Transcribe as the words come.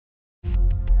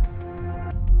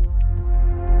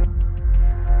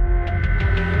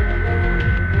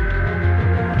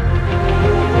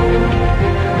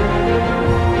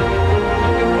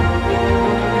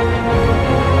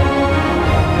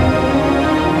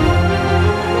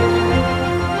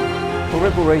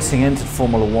Red Bull Racing entered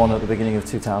Formula One at the beginning of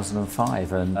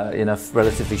 2005, and in a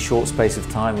relatively short space of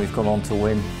time we've gone on to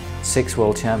win 6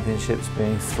 World Championships,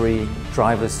 being 3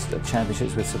 Drivers'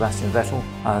 Championships with Sebastian Vettel,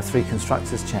 3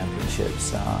 Constructors'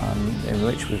 Championships, in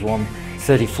which we've won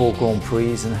 34 Grand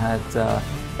Prix and had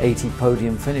 80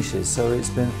 podium finishes. So it's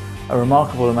been a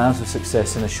remarkable amount of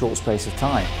success in a short space of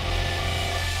time.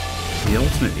 The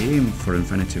ultimate aim for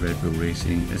Infiniti Red Bull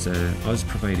Racing is us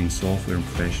providing software and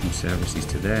professional services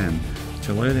to them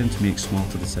to allow them to make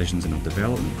smarter decisions in their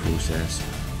development process,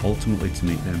 ultimately to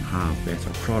make them have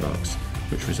better products,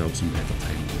 which results in better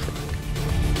time on track.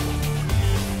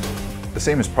 The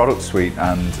Siemens product suite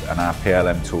and our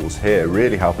PLM tools here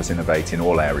really help us innovate in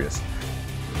all areas.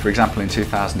 For example, in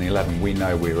 2011 we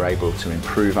know we were able to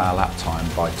improve our lap time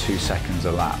by 2 seconds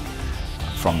a lap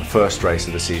from the first race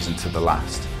of the season to the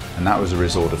last. And that was a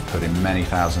result of putting many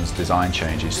thousands of design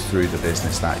changes through the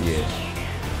business that year.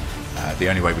 The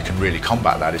only way we can really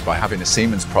combat that is by having a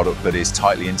Siemens product that is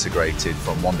tightly integrated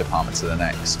from one department to the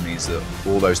next. It means that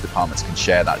all those departments can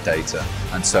share that data,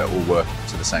 and so it will work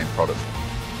to the same product.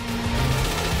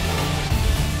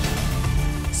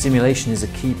 Simulation is a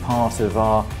key part of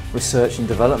our research and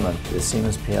development. The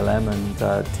Siemens PLM and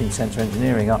Teamcenter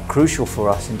Engineering are crucial for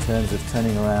us in terms of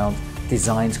turning around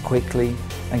designs quickly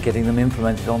and getting them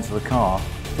implemented onto the car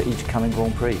for each coming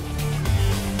Grand Prix.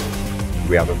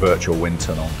 We have a virtual wind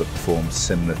tunnel that performs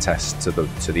similar tests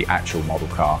to the actual model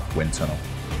car wind tunnel.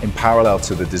 In parallel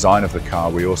to the design of the car,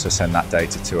 we also send that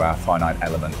data to our finite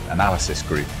element analysis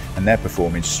group, and they're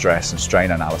performing stress and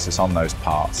strain analysis on those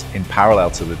parts in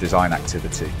parallel to the design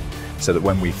activity, so that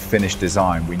when we finish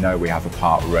design, we know we have a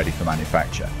part ready for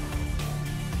manufacture.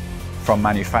 From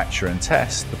manufacture and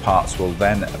test, the parts will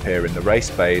then appear in the race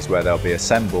bays where they'll be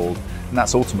assembled, and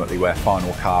that's ultimately where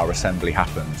final car assembly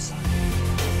happens.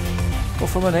 Well,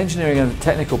 from an engineering and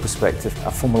technical perspective, a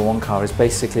Formula One car is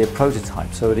basically a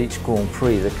prototype. So at each Grand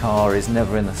Prix, the car is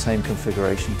never in the same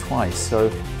configuration twice.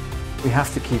 So we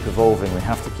have to keep evolving, we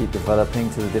have to keep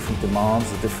developing to the different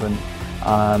demands, the different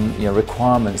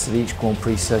requirements that each Grand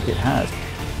Prix circuit has.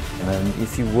 And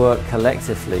if you work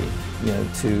collectively,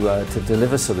 to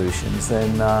deliver solutions,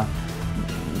 then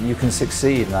you can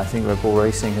succeed. And I think Red Bull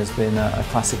Racing has been a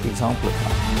classic example of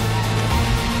that.